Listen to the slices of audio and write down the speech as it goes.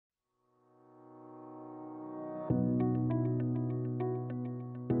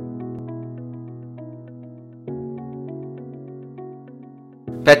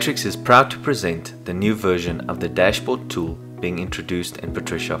Patrick's is proud to present the new version of the dashboard tool being introduced in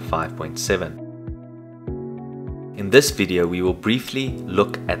Patricia 5.7. In this video, we will briefly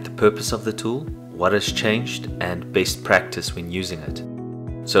look at the purpose of the tool, what has changed, and best practice when using it.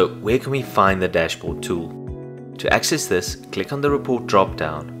 So, where can we find the dashboard tool? To access this, click on the Report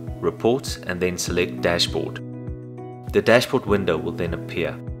drop-down, Reports, and then select Dashboard. The dashboard window will then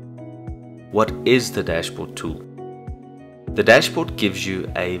appear. What is the dashboard tool? The dashboard gives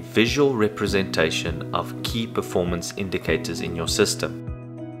you a visual representation of key performance indicators in your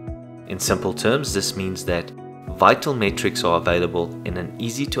system. In simple terms, this means that vital metrics are available in an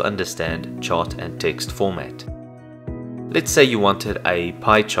easy-to-understand chart and text format. Let's say you wanted a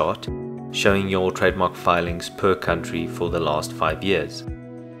pie chart showing your trademark filings per country for the last 5 years.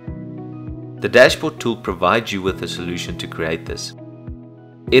 The dashboard tool provides you with a solution to create this.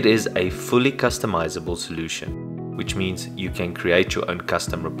 It is a fully customizable solution, which means you can create your own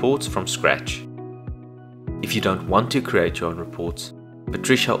custom reports from scratch. If you don't want to create your own reports,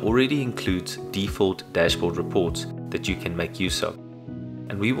 Patricia already includes default dashboard reports that you can make use of,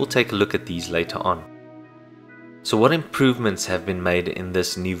 and we will take a look at these later on. So what improvements have been made in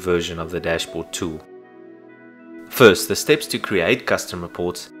this new version of the dashboard tool? First, the steps to create custom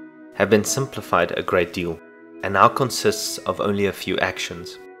reports have been simplified a great deal and now consists of only a few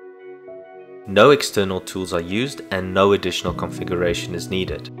actions. No external tools are used and no additional configuration is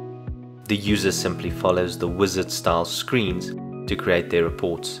needed. The user simply follows the wizard-style screens to create their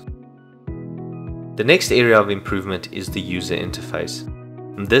reports. The next area of improvement is the user interface.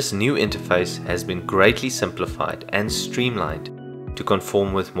 This new interface has been greatly simplified and streamlined to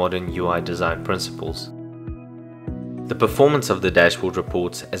conform with modern UI design principles. The performance of the dashboard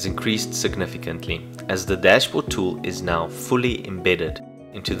reports has increased significantly as the dashboard tool is now fully embedded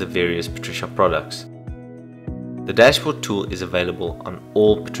into the various Patricia products. The dashboard tool is available on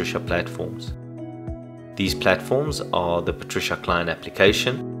all Patricia platforms. These platforms are the Patricia Client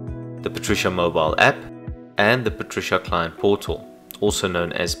application, the Patricia mobile app, and the Patricia Client portal, also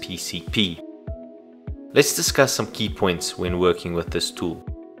known as PCP. Let's discuss some key points when working with this tool.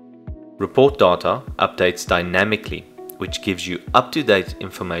 Report data updates dynamically, which gives you up-to-date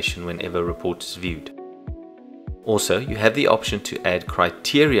information whenever a report is viewed. Also, you have the option to add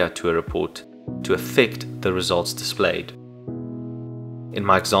criteria to a report to affect the results displayed. In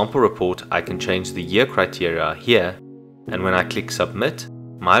my example report, I can change the year criteria here, and when I click Submit,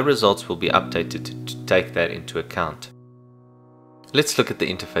 my results will be updated to take that into account. Let's look at the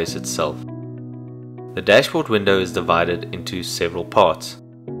interface itself. The dashboard window is divided into several parts.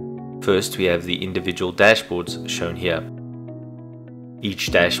 First, we have the individual dashboards shown here.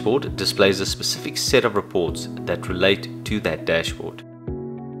 Each dashboard displays a specific set of reports that relate to that dashboard.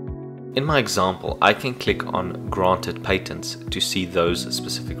 In my example, I can click on Granted Patents to see those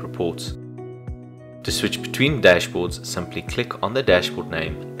specific reports. To switch between dashboards, simply click on the dashboard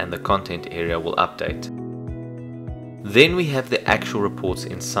name and the content area will update. Then we have the actual reports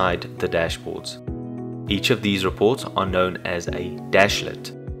inside the dashboards. Each of these reports are known as a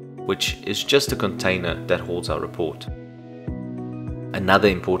dashlet, which is just a container that holds our report. Another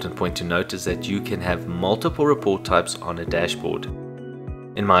important point to note is that you can have multiple report types on a dashboard.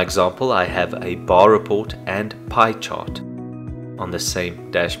 In my example, I have a bar report and pie chart on the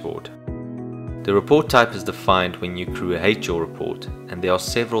same dashboard. The report type is defined when you create your report, and there are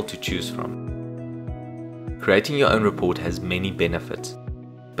several to choose from. Creating your own report has many benefits,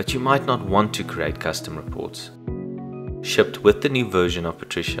 but you might not want to create custom reports. Shipped with the new version of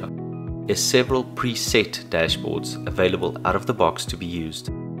Patricia is several preset dashboards available out of the box to be used.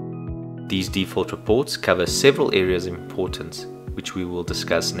 These default reports cover several areas of importance, which we will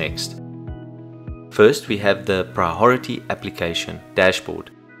discuss next. First, we have the Priority Application dashboard,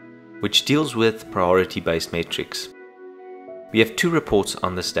 which deals with priority-based metrics. We have two reports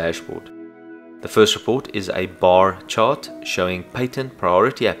on this dashboard. The first report is a bar chart showing patent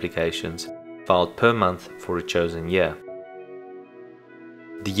priority applications filed per month for a chosen year.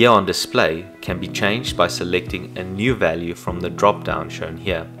 The year on display can be changed by selecting a new value from the drop-down shown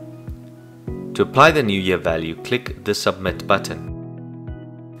here. To apply the new year value, click the Submit button.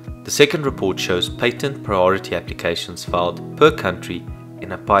 The second report shows patent priority applications filed per country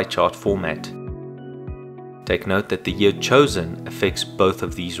in a pie chart format. Take note that the year chosen affects both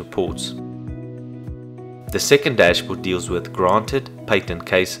of these reports. The second dashboard deals with granted patent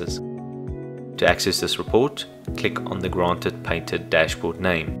cases. To access this report, click on the granted patent dashboard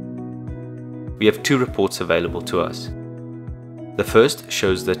name. We have two reports available to us. The first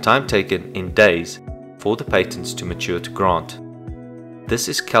shows the time taken in days for the patents to mature to grant. This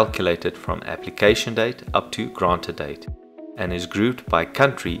is calculated from application date up to granted date and is grouped by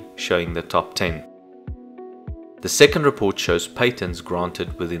country, showing the top 10. The second report shows patents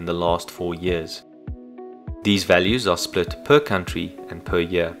granted within the last 4 years. These values are split per country and per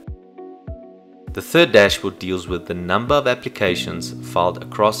year. The third dashboard deals with the number of applications filed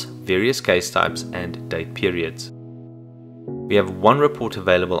across various case types and date periods. We have one report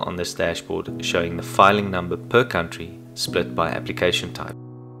available on this dashboard showing the filing number per country split by application type.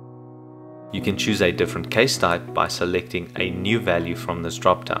 You can choose a different case type by selecting a new value from this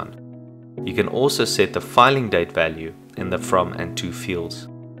drop-down. You can also set the filing date value in the from and to fields.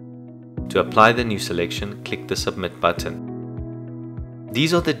 To apply the new selection, click the Submit button.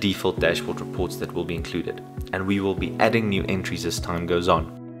 These are the default dashboard reports that will be included, and we will be adding new entries as time goes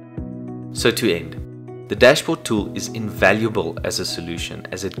on. So to end, the dashboard tool is invaluable as a solution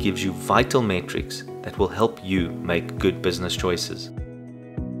as it gives you vital metrics that will help you make good business choices.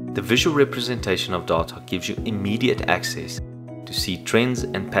 The visual representation of data gives you immediate access to see trends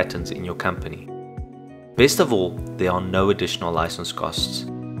and patterns in your company. Best of all, there are no additional license costs,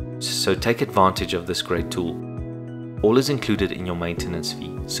 so take advantage of this great tool. All is included in your maintenance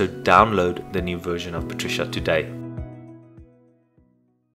fee, so download the new version of Patricia today.